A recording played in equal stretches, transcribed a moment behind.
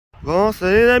Bon,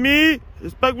 salut les amis,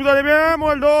 j'espère que vous allez bien,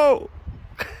 moi Aldo.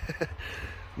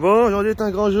 Bon, aujourd'hui est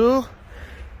un grand jour.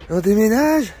 On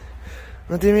déménage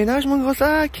mon gros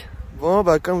sac. Bon,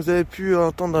 bah comme vous avez pu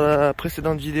entendre dans la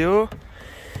précédente vidéo,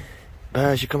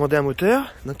 bah, j'ai commandé un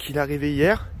moteur, donc il est arrivé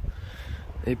hier.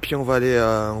 Et puis on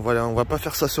va pas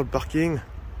faire ça sur le parking.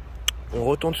 On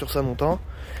retourne sur sa montant.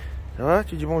 Ça va,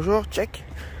 tu dis bonjour, check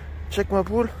ma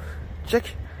poule,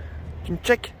 check, tu me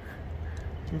check.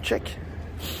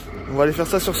 On va aller faire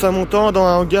ça sur sa montant dans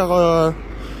un hangar,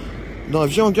 dans un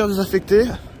vieux hangar désaffecté.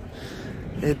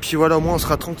 Et puis voilà, au moins on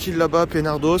sera tranquille là-bas,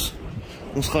 peinardos.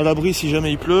 On sera à l'abri si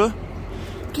jamais il pleut.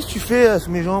 Qu'est-ce que tu fais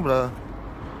sous mes jambes là?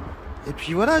 Et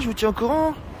puis voilà, je vous tiens au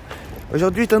courant.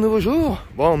 Aujourd'hui est un nouveau jour.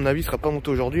 Bon, à mon avis, il sera pas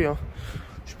monté aujourd'hui. Hein.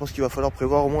 Je pense qu'il va falloir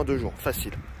prévoir au moins 2 jours.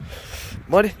 Facile.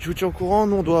 Bon allez, je vous tiens au courant.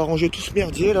 Nous on doit ranger tout ce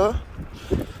merdier là.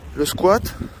 Le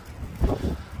squat.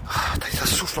 Ah, ça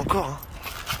souffle encore. Hein.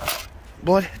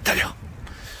 Bon allez, tout à l'heure.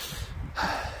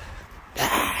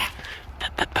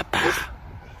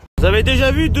 Vous avez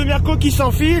déjà vu 2 mercos qui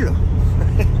s'enfilent?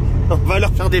 On va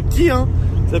leur faire des petits, hein.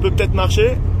 Ça peut peut-être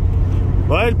marcher.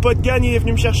 Ouais, le pote Gagne, il est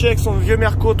venu me chercher avec son vieux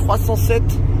merco 307.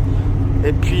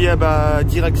 Et puis bah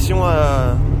direction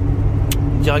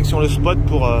le spot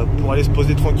pour aller se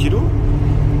poser tranquillou.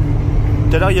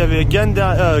 Tout à l'heure il y avait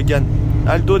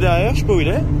Aldo derrière, je sais pas où il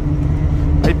est.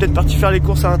 Il est peut-être parti faire les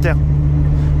courses à l'Inter.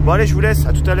 Bon allez, je vous laisse,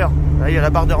 à tout à l'heure. Là il y a la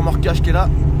barre de remorquage qui est là.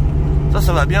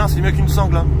 Ça va bien, c'est mieux qu'une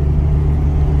sangle. Hein.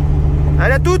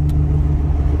 Allez à toutes.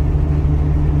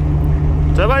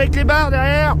 Ça va avec les barres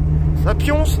derrière? Ça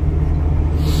pionce.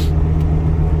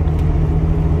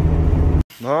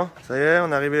 Bon, ça y est,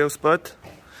 on est arrivé au spot.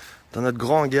 Dans notre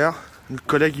grand hangar. Le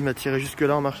collègue il m'a tiré jusque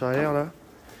là en marche arrière là.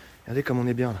 Regardez comme on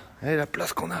est bien là. Regardez la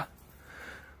place qu'on a.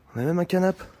 On a même un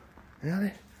canapé.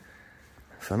 Regardez.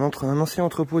 C'est un ancien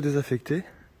entrepôt désaffecté.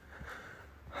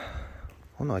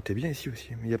 On aurait été bien ici aussi.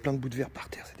 Mais il y a plein de bouts de verre par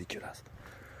terre, c'est dégueulasse.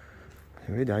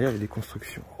 Vous voyez derrière il y a des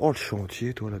constructions. Oh le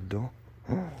chantier toi là-dedans.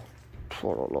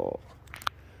 Oh là là.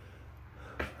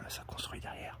 Ça construit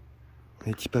derrière.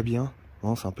 On est pas bien.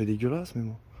 Bon, c'est un peu dégueulasse mais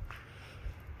bon.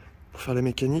 Pour faire la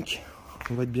mécanique,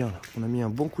 on va être bien là. On a mis un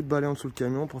bon coup de balai en dessous le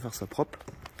camion pour faire ça propre.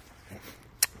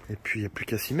 Et puis il n'y a plus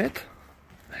qu'à s'y mettre.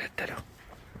 Allez, tout à l'heure.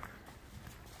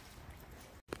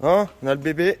 Hein, on a le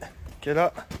bébé qui est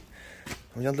là.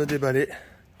 On vient de le déballer.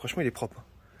 Franchement il est propre.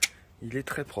 Il est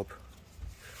très propre.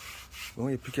 Bon,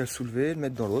 il n'y a plus qu'à le soulever et le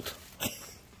mettre dans l'autre.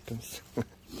 Comme ça.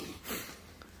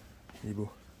 Il est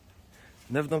beau.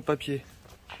 Neuf dans le papier.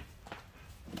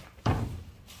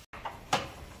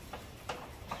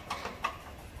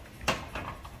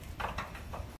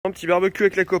 Un petit barbecue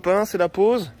avec les copains, c'est la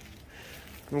pause.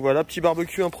 Donc voilà, petit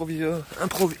barbecue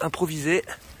improvisé.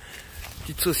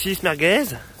 Petite saucisse merguez.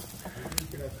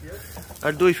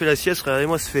 Aldo il fait la sieste,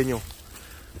 regardez-moi ce feignant.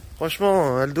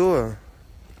 Franchement, Aldo...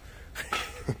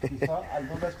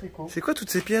 C'est quoi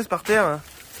toutes ces pièces par terre hein?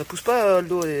 Ça pousse pas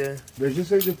Aldo et... Ben,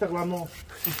 j'essaye de faire la manche.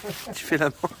 Tu fais la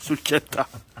manche sous le cata.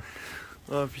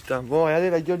 Oh putain, bon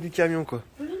regardez la gueule du camion quoi.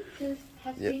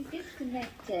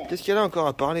 Qu'est-ce qu'elle a encore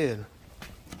à parler elle?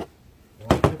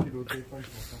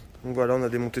 Donc voilà, on a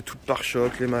démonté tout le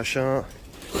pare-choc, les machins.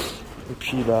 Et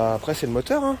puis bah après c'est le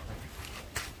moteur hein.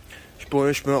 Je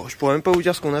pourrais même pas vous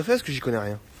dire ce qu'on a fait parce que j'y connais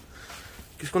rien.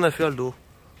 Qu'est-ce qu'on a fait Aldo?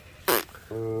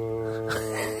 On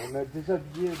a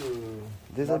déshabillé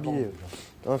le... Déshabillé.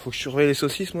 Il faut que je surveille les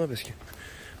saucisses moi parce que...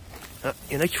 Ah,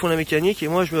 y en a qui font la mécanique et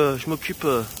moi je m'occupe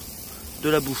de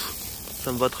la bouffe.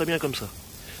 Ça me va très bien comme ça.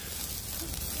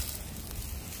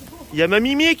 Il y a ma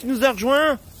Mimi qui nous a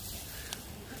rejoint.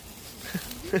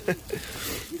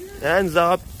 Elle nous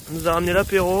a ramené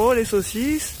l'apéro, les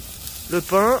saucisses, le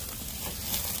pain.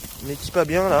 Mais qui pas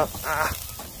bien là. Ah.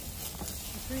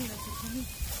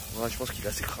 Ouais, je pense qu'il a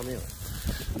assez cramé. Ouais.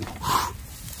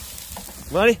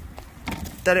 Bon allez,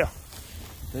 tout à l'heure.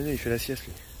 Allez, il fait la sieste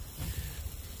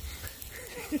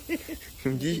lui.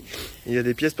 Il me dit, il y a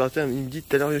des pièces par terre, il me dit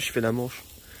tout à l'heure je fais la manche.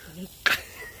 Je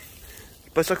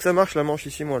suis pas sûr que ça marche la manche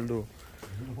ici moi le dos.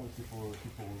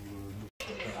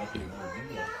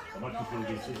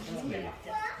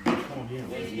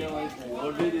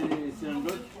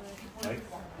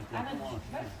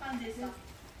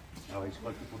 Ah oui, je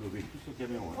crois qu'il faut lever tout ce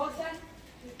camion. Ouais.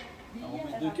 On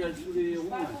met 2 cales sous les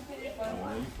roues. À mon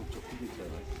avis, il faut que tu retrouves des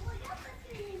cales.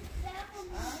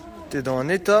 T'es dans un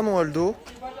état mon Aldo.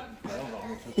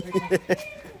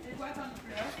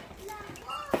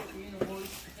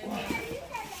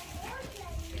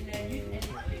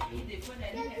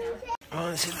 On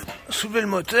va essayer de soulever le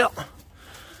moteur.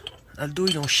 Aldo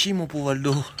il en chie mon pauvre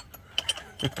Aldo.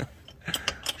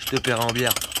 Je te paierai en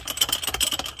bière.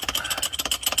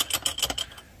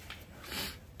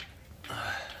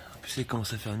 sais, il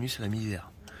commence à faire nuit, c'est la misère.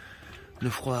 Le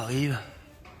froid arrive.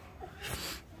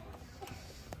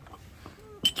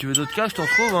 Tu veux d'autres cas, je t'en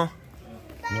trouve, hein?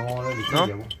 Non, là, les Non,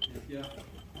 bon.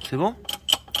 c'est bon?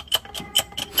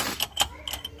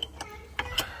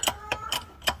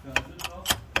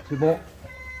 C'est bon.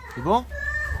 C'est bon?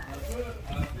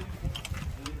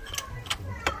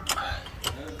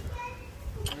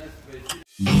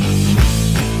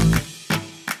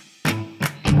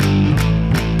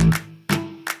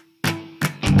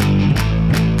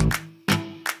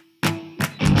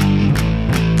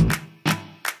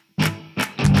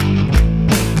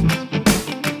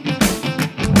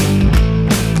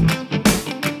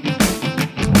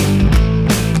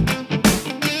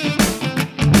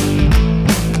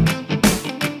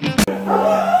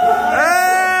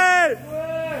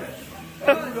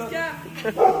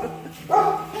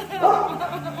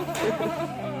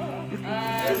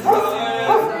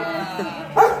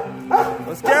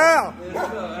 Oscar!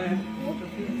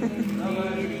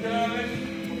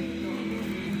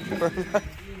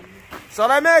 Sors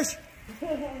la mèche!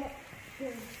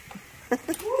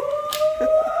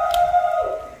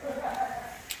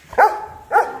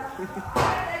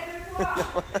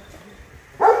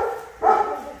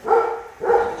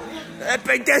 Eh,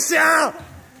 pète tes chiens!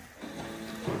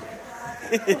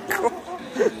 Il est con!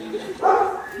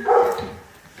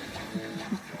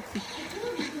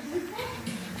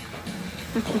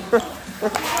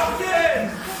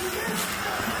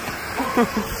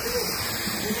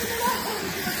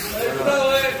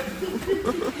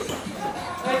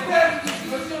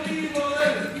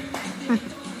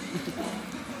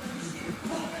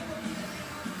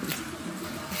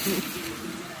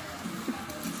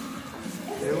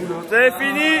 C'est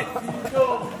fini!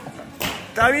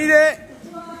 Terminé!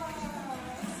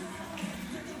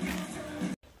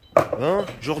 Hein,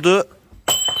 jour 2.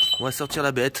 On va sortir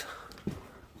la bête.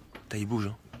 Putain, il bouge.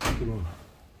 Hein. C'est bon.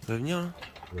 Il va venir là?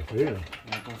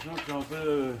 Attention, tu es un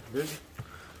peu belge.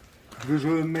 Tu veux que je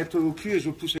me mette au cul et je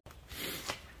pousse.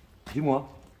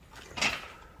 Dis-moi.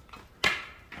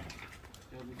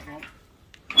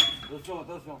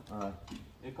 Attention. Ouais.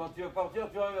 Et quand tu vas partir,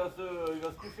 tu vois, il va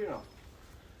se coucher là.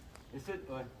 Essaie de...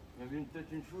 Ouais. Il y avait peut-être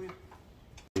une chouille.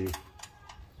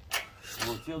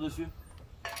 On tire dessus.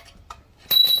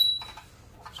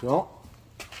 C'est bon.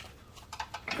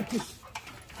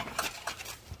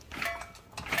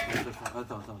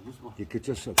 Attends, doucement. Il y a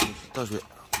quelque chose. Attends, je vais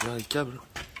vers les câbles.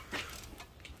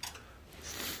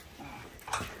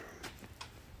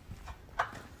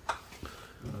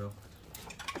 Alors.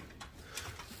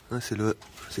 Ah, c'est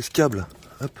ce câble.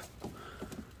 Hop.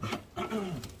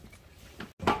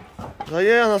 Ça y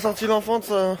est, on a sorti l'enfant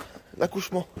de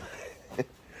l'accouchement.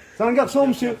 C'est un garçon,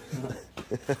 monsieur.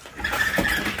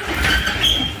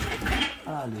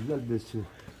 Ah, le gars de monsieur.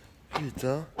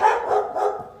 Putain. Ça,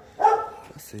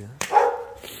 c'est...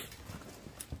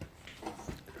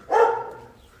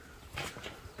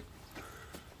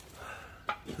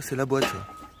 Ça, c'est la boîte, ça.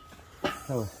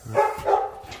 Ah ouais.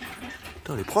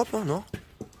 Putain, elle est propre, hein, non?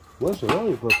 Ouais, ça va, il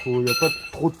n'y a pas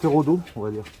trop de terreau d'eau, on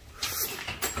va dire.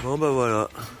 Bon, bah voilà.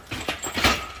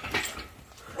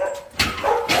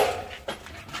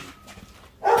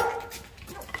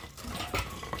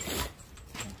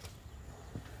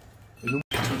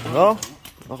 Alors,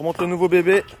 on remonte le nouveau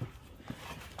bébé.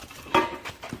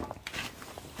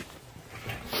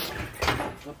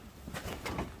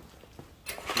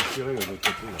 Tirer, là, de l'autre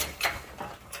côté, là.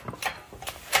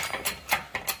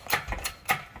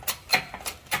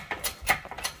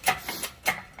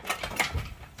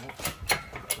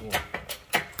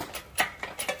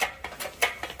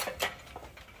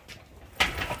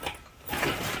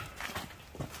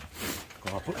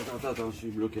 Attends, je suis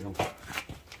bloqué donc.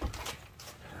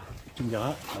 Tu me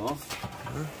diras. Avance.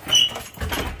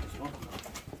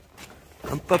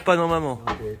 Un papa dans maman.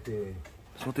 T'es...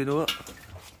 Sur tes doigts.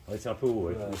 Ouais, c'est un peu haut,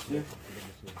 ouais.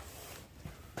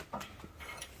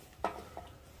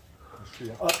 Je suis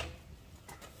là. Ah.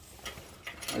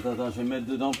 Attends, je vais me mettre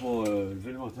dedans pour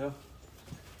lever le moteur.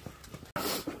 Ah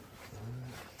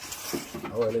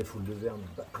ouais, là, il faut le lever.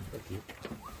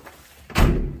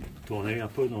 Tourner un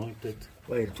peu, non, peut-être.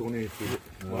 Ouais, le tourner, il faut.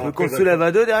 Tu veux qu'on le soulève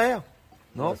à deux derrière?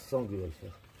 Non? La sangle, il va le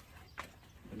faire.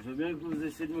 Je veux bien que vous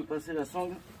essayez de me passer la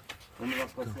sangle. On va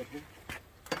repasser après.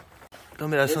 Attends,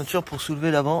 mets la ceinture pour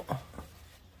soulever l'avant.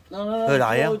 Non,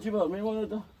 l'arrière. Tu vas, mets-moi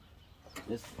là-dedans.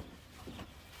 Yes.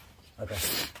 Attends.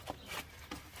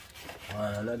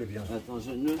 Voilà, là, elle est bien. Attends,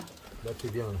 je ne... Là, t'es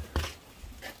bien. Là.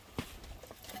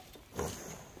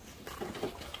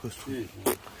 Oui.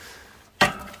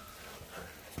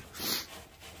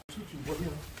 Tu le vois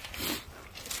bien.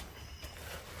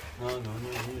 Non, là.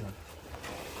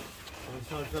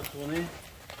 réussi à le faire tourner.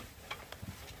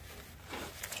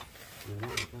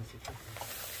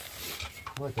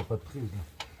 Ouais, t'as pas de prise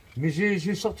là. Mais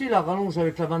j'ai sorti la rallonge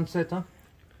avec la 27. Hein.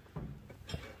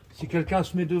 Si quelqu'un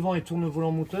se met devant et tourne le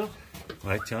volant moteur.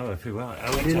 Ouais, tiens, fais voir.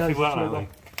 Ah ouais, Et tiens, là, fais voir juste là. là-bas. Ouais.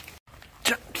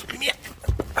 Tiens, petite lumière.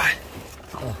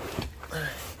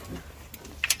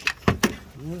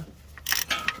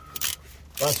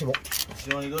 Ah, c'est bon.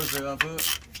 Si on rigole, je lève un peu.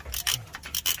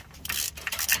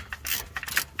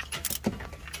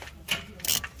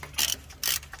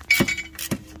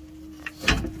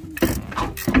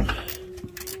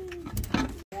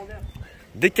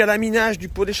 Décalaminage du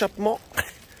pot d'échappement.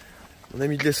 On a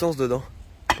mis de l'essence dedans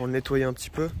pour le nettoyer un petit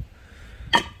peu.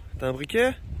 T'as un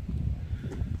briquet?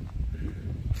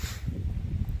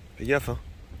 Fais gaffe hein.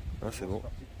 Ah, c'est bon.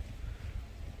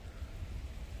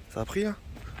 Ça a pris là?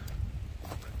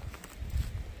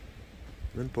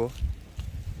 Même pas.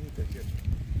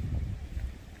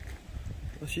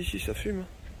 Ah si ça fume.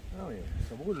 Ah oui,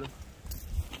 ça brûle là.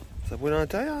 Ça brûle à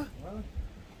l'intérieur là? Ouais.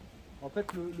 En fait,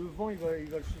 le vent il va le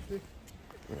souffler.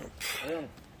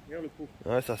 Regarde le pot.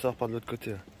 Ouais, ça sort par de l'autre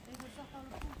côté là.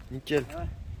 Nickel. Ouais,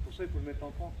 pour ça il faut le mettre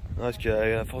en France. Ouais, parce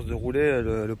qu'à force de rouler,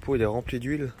 le pot il est rempli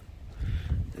d'huile.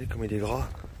 Vous voyez comme il est gras.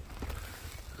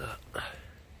 Là.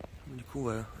 Du coup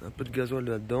voilà, un peu de gasoil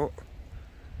là-dedans.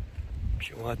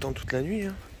 Puis on va attendre toute la nuit.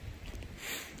 Hein.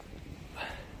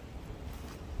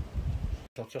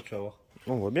 Sortir, tu vas voir.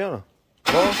 On voit bien là.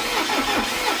 Bon.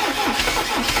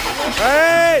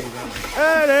 Allez,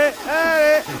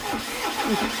 allez.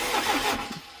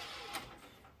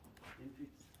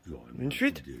 Une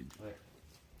fuite?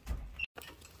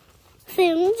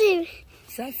 C'est mon Dieu.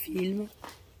 Ça filme.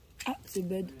 Ah, c'est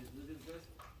Bud.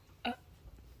 On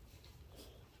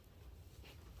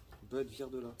doit être fier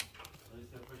de là.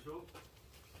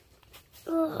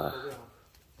 Oh.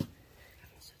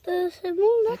 C'est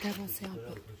bon là. Va t'avancer un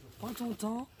peu. Prends ton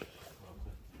temps.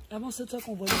 Avance-toi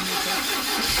qu'on voit le moteur.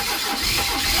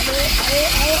 Allez.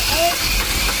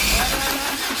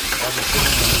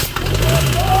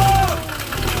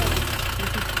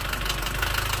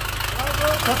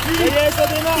 Ça y est, ça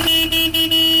démarre.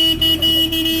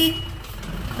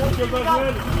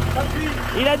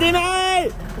 Il a démarré.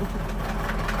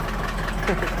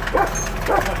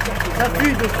 Ça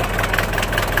fuit de ça.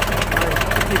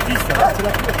 C'est qui ça? C'est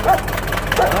la pluie.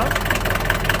 Hein?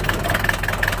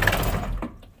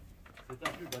 C'est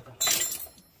un plus, bâtard.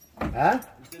 Hein?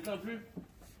 C'est un plus.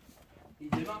 Il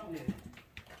démarre, mais.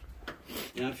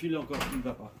 Il y a un fil encore qui ne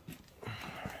va pas.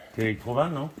 C'est électrovan,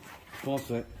 non? Je pense,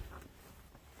 ouais.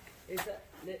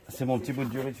 C'est mon petit bout de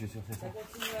durée, je suis sûr, c'est ça.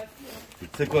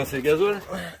 C'est quoi, c'est le gasoil?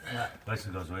 Ouais,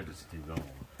 c'est gasoil, c'était blanc.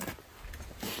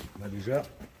 Bah déjà.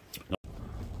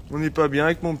 On n'est pas bien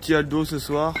avec mon petit Aldo ce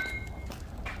soir.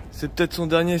 C'est peut-être son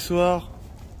dernier soir.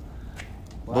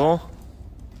 Ouais. Bon,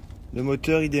 le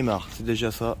moteur il démarre, c'est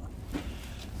déjà ça.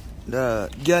 Là,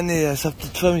 Gann et sa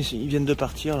petite femme ils viennent de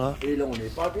partir là. Et là on n'est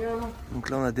pas bien là. Donc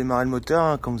là on a démarré le moteur,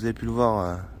 hein, comme vous avez pu le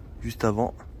voir juste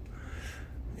avant.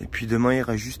 Et puis demain il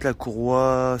reste juste la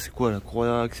courroie. C'est quoi la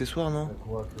courroie accessoire, non? La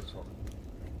courroie accessoire.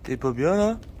 T'es pas bien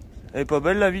là? Elle est pas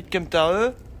belle la vie de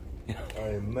Camtareux?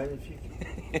 Elle est magnifique.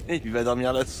 Il va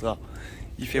dormir là ce soir.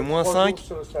 Il fait moins 5.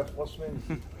 C'est à 3 semaines.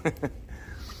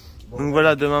 Bon, donc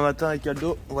voilà, demain matin avec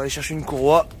Aldo, on va aller chercher une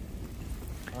courroie.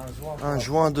 Un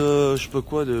joint de, je sais pas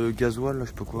quoi, de gasoil, là, je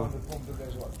sais pas quoi.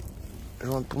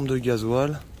 Joint de pompe de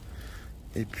gasoil.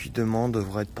 Et puis demain, on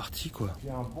devrait être parti quoi. Il y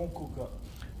a un bon coca.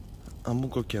 Un bon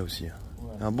coca aussi. Ouais.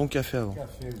 Un bon café avant.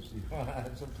 Café aussi.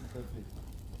 Surtout café.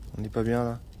 On n'est pas bien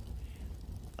là.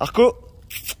 Arco!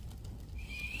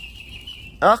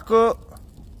 Arco!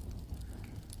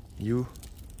 You.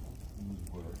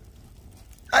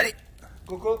 Allez!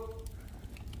 Coco.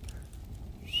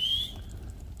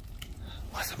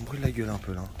 Oh, ça me brûle la gueule un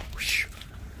peu là.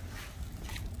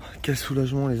 Quel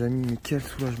soulagement les amis, mais quel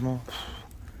soulagement.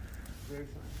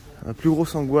 Ma plus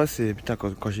grosse angoisse c'est putain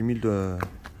quand j'ai mis le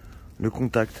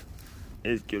contact.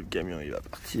 Est-ce que le camion il va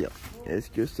partir?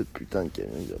 Est-ce que ce putain de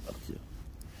camion il va partir?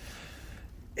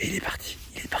 Et il est parti,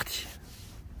 il est parti.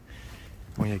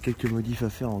 Bon, il y a quelques modifs à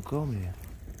faire encore, mais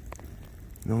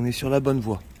on est sur la bonne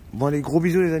voie. Bon allez, gros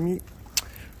bisous les amis.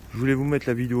 Je voulais vous mettre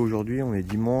la vidéo aujourd'hui, on est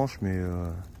dimanche, mais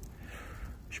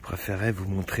je préférais vous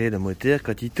montrer le moteur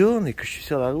quand il tourne et que je suis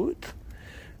sur la route.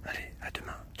 Allez, à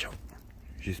demain, ciao.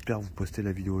 J'espère vous poster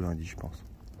la vidéo lundi, je pense.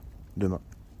 Demain.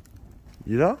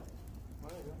 Il est là? Ouais,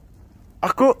 là.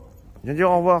 Arco, viens dire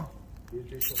au revoir. Il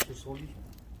était chercher son lit.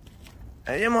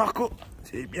 Allez, viens mon Arco.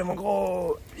 C'est bien mon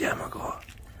gros. Viens mon gros.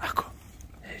 Arco,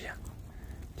 allez viens.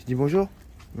 Tu dis bonjour?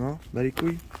 Non? Bas les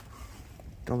couilles?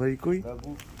 T'en bats les couilles? La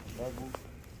bouffe, la bouffe.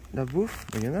 la bouffe?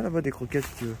 Il y en a là-bas des croquettes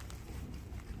si tu veux.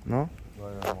 Non?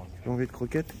 Ouais, Tu as envie de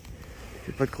croquettes?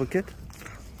 Tu veux pas de croquettes?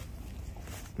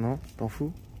 Non? T'en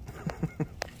fous?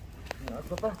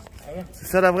 C'est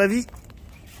ça la vraie vie?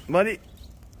 Bon allez,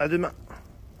 à demain.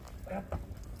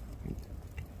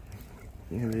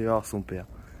 Il va y voir son père.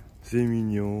 C'est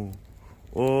mignon.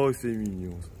 Oh, c'est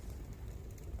mignon.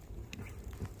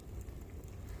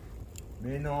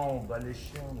 Mais non, on bat les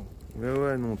chiens. Non. Mais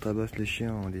ouais, non, on tabasse les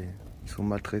chiens. Ils sont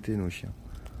maltraités, nos chiens.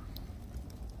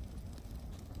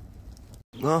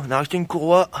 Bon, on a racheté une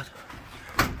courroie.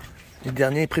 Les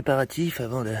derniers préparatifs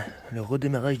avant le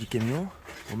redémarrage du camion.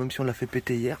 Bon, même si on l'a fait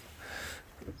péter hier.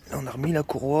 Là, on a remis la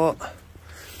courroie.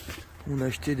 On a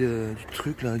acheté du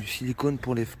truc là, du silicone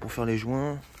pour faire les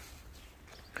joints.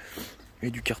 Et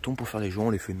du carton pour faire les joints.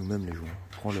 On les fait nous-mêmes les joints.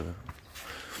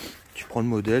 Tu prends le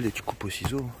modèle et tu coupes au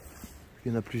ciseau.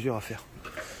 Il y en a plusieurs à faire.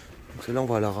 Donc celle-là on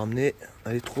va la ramener.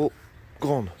 Elle est trop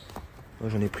grande.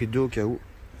 Moi j'en ai pris 2 au cas où.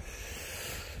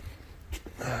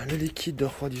 Le liquide de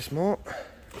refroidissement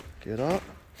qui est là.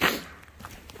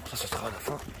 Ça sera à la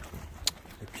fin.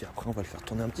 Et puis après on va le faire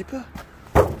tourner un petit peu.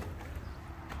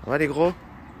 Ouais les gros.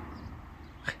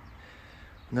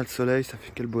 On a le soleil, ça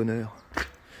fait quel bonheur.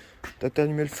 T'as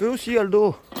allumé le feu aussi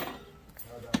Aldo?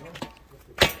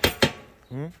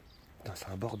 Putain c'est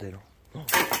un bordel. Oh,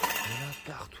 il y en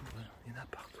a partout, il y en a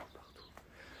partout.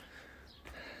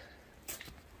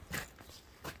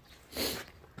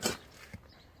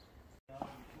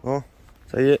 Bon,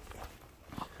 ça y est.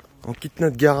 On quitte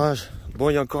notre garage. Bon,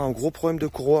 il y a encore un gros problème de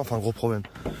courroie. Enfin, un gros problème.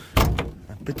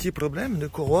 Un petit problème de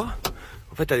courroie.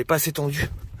 En fait, elle n'est pas assez tendue.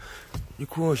 Du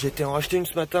coup, j'ai été en racheter une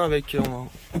ce matin avec...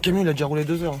 le camion, il a déjà roulé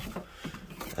 2 heures. Hein,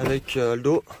 avec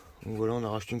Aldo. Donc voilà, on a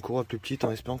racheté une courroie plus petite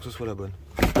en espérant que ce soit la bonne.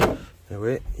 Et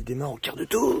ouais, il démarre au quart de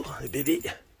tour, le bébé.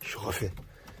 Je refais.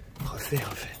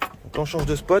 Donc là, on change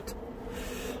de spot.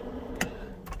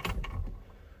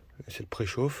 C'est le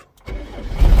préchauffe.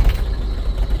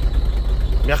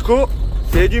 Merco,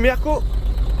 c'est du Merco.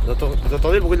 Vous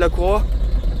entendez le bruit de la courroie?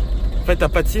 En fait, t'as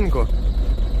pas de signe quoi.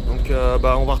 Donc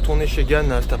on va retourner chez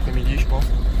Gann cet après-midi, je pense.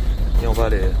 Et on va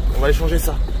aller changer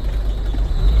ça.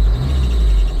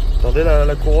 Attendez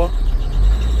la courroie.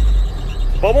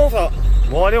 C'est pas bon ça.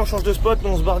 Bon allez, on change de spot,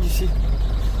 nous on se barre d'ici.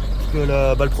 Parce que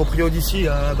le proprio d'ici,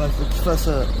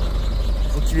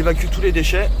 faut qu'il évacue tous les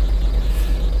déchets.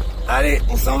 Allez,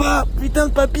 on s'en va. Putain,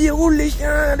 le papier roule les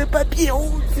chiens, le papier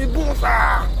roule, c'est bon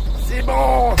ça. C'est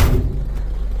bon.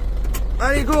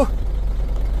 Allez go.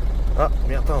 Ah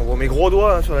merde, on voit mes gros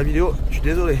doigts hein, sur la vidéo, je suis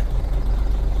désolé.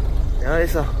 Allez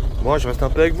ça. Bon, je reste un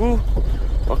peu avec vous.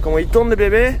 Voir comment il tourne le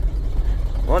bébé.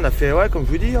 Bon, on a fait, ouais, comme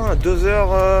je vous dis, hein, 2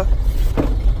 heures...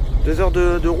 2 heures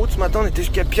de route ce matin, on était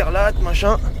jusqu'à Pierre-Latte,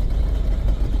 machin.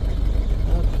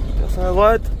 Personne à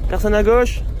droite, personne à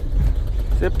gauche.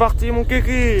 C'est parti mon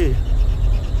kéki.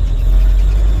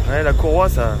 Ouais, la courroie,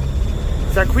 ça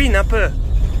couine un peu.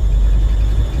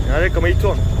 Regardez comment il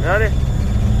tourne, regardez.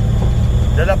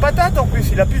 Il a de la patate en plus,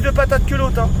 il a plus de patate que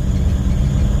l'autre. Hein.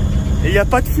 Et il n'y a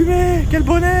pas de fumée, quel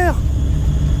bonheur.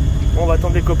 Bon, on va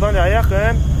attendre les copains derrière quand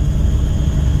même.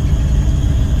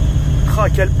 Oh,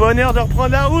 quel bonheur de reprendre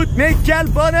la route, mais quel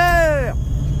bonheur!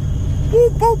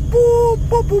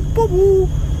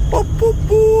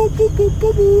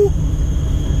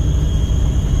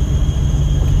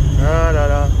 Ah là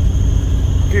là.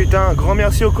 Putain, grand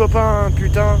merci aux copains,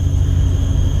 putain.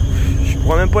 Je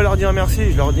pourrais même pas leur dire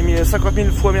merci, je leur dis 50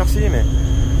 000 fois merci, mais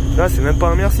là c'est même pas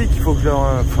un merci qu'il faut que je leur...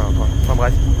 Enfin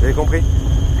bref, vous avez compris.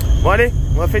 Bon allez,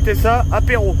 on va fêter ça,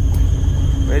 apéro.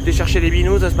 On a été chercher les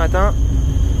binous ce matin.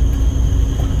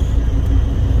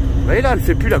 Vous voyez là, elle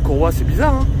fait plus la courroie, c'est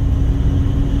bizarre hein.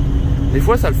 Des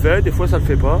fois ça le fait, des fois ça le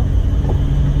fait pas.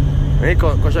 Vous voyez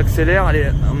quand j'accélère, à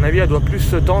mon avis elle doit plus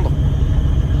se tendre.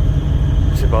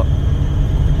 Je sais pas.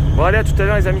 Bon allez, à tout à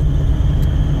l'heure les amis.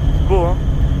 C'est beau hein.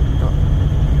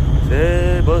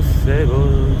 C'est beau, c'est beau,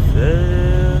 c'est...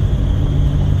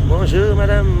 Bonjour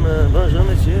madame, bonjour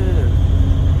monsieur.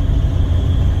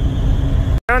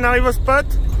 On arrive au spot.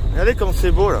 Regardez comme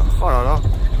c'est beau là. Oh là là.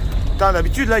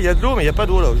 D'habitude là il y a de l'eau mais il n'y a pas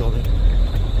d'eau là aujourd'hui.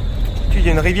 Puis il y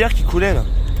a une rivière qui coulait là.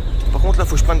 Par contre là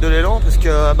faut que je prenne de l'élan parce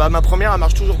que ma première elle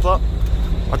marche toujours pas.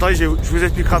 Attendez, je vous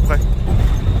expliquerai après.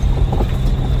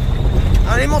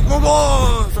 Allez monte mon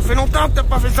gros. Ça fait longtemps que t'as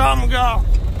pas fait ça mon gars.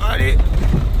 Allez.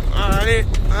 Allez.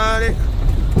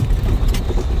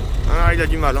 Ah il a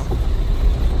du mal hein.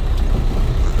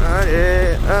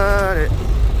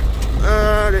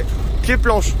 Allez. Pied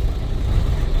planche.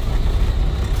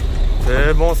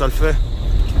 C'est bon, ça le fait.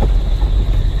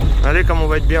 Allez, comme on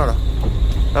va être bien là.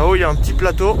 Là-haut, il y a un petit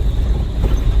plateau.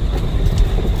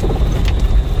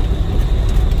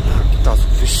 Putain, ça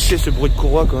fait chier. chier ce bruit de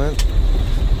courroie quand même.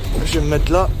 Je vais me mettre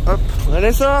là, hop.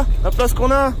 Allez ça, la place qu'on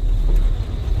a.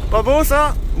 Pas beau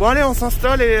ça? Bon allez, on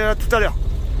s'installe et à tout à l'heure.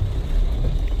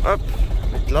 Hop,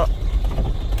 mettre là.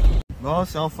 Bon,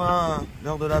 c'est enfin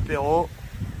l'heure de l'apéro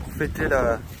pour fêter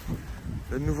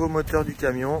le nouveau moteur du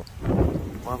camion.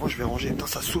 Bon, avant je vais ranger. Putain,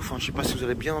 ça souffle, hein. Je sais pas si vous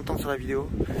allez bien entendre sur la vidéo.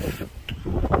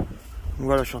 Donc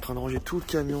voilà, je suis en train de ranger tout le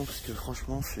camion parce que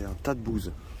franchement c'est un tas de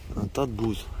bouse. Un tas de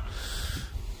bouse.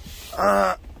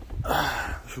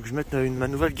 Faut que je mette ma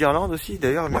nouvelle guirlande aussi.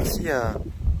 D'ailleurs, merci à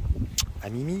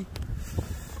Mimi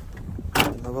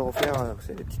de m'avoir offert vous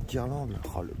savez, des petites guirlandes.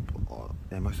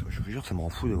 Et moi, je vous jure, ça m'en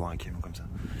fout de voir un camion comme ça.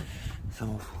 Ça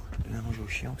m'en fout. Je vais donner à manger au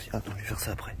chien aussi. Attends, je vais faire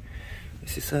ça après. Et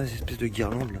c'est ça, ces espèces de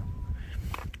guirlandes là.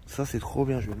 Ça, c'est trop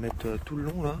bien. Je vais le mettre tout le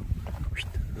long là.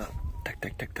 Là, tac,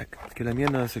 tac, tac, tac. Parce que la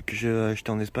mienne, celle que j'ai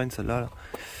achetée en Espagne, celle-là, là,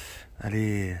 elle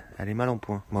est mal en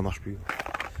point. Moi, elle marche plus.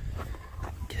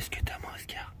 Qu'est-ce que t'as, mon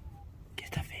Oscar? Qu'est-ce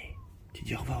que t'as fait? Tu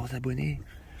dis au revoir aux abonnés?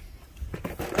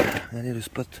 Allez, le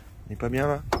spot n'est pas bien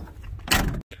là.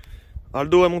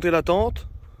 Aldo a monté la tente.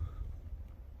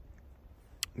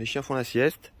 Les chiens font la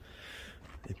sieste.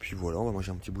 Et puis voilà, on va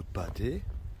manger un petit bout de pâté.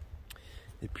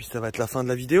 Et puis ça va être la fin de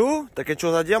la vidéo. T'as quelque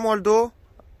chose à dire, moi, Aldo?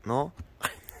 Non?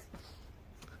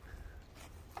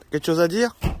 T'as quelque chose à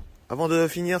dire avant de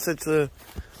finir cette...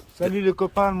 Salut les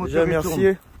copains, le moteur Déjà, tourne.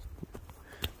 merci.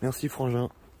 Merci, Frangin.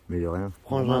 Mais il y a rien.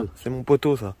 Frangin, c'est mon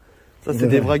poteau, ça. Ça, c'est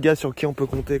des vrais gars sur qui on peut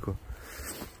compter, quoi.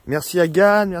 Merci à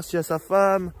Gann, merci à sa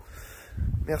femme.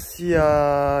 Merci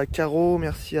à Caro,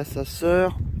 merci à sa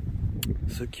sœur.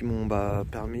 Ceux qui m'ont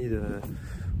permis de...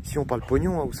 Si on parle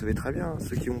pognon, hein, vous savez très bien. Hein,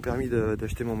 ceux qui m'ont permis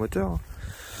d'acheter mon moteur.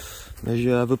 Mais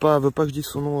elle veut pas que je dise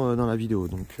son nom dans la vidéo.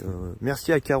 Donc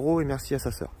merci à Caro et merci à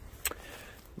sa sœur.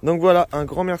 Donc voilà, un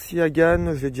grand merci à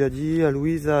Gann, je l'ai déjà dit, à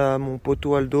Louise, à mon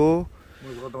poteau Aldo.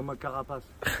 Moi je rentre dans ma carapace.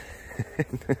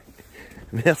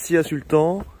 Merci à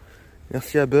Sultan.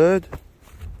 Merci à Bud.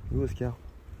 Où Oscar?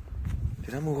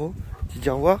 T'es là, mon gros? Tu dis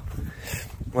au revoir?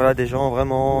 Voilà, des gens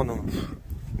vraiment... Non.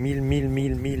 1000,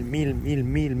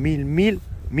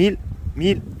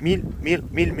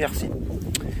 merci.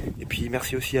 Et puis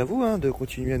merci aussi à vous hein, de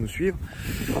continuer à nous suivre.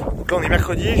 Donc là on est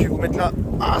mercredi, je vais vous mettre là...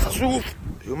 Ah, ça souffle!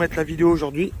 Je vais vous mettre la vidéo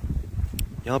aujourd'hui.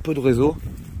 Il y a un peu de réseau.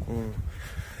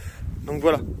 Donc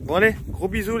voilà. Bon allez, gros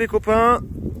bisous les copains.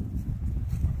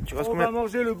 Tu restes On va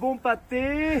manger le bon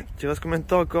pâté. Tu restes combien de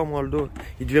temps encore, moi, Aldo?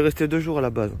 Il devait rester 2 jours à la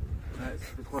base.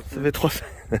 Ouais, Ça fait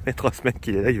 3 semaines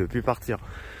qu'il est là, il veut plus partir.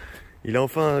 Il a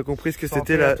enfin compris ce que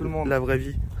c'était la vraie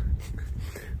vie.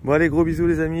 Bon allez, gros bisous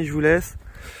les amis, je vous laisse.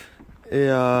 Et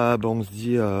on se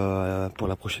dit pour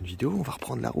la prochaine vidéo, on va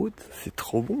reprendre la route. C'est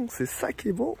trop bon, c'est ça qui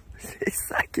est bon. C'est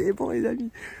ça qui est bon les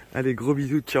amis. Allez, gros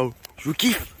bisous, ciao. Je vous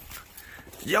kiffe.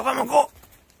 Je dis au revoir mon gros.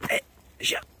 Allez,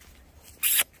 chien.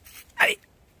 Allez.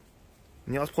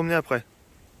 On ira se promener après.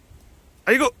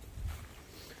 Allez go.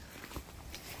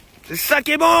 C'est ça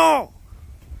qui est bon.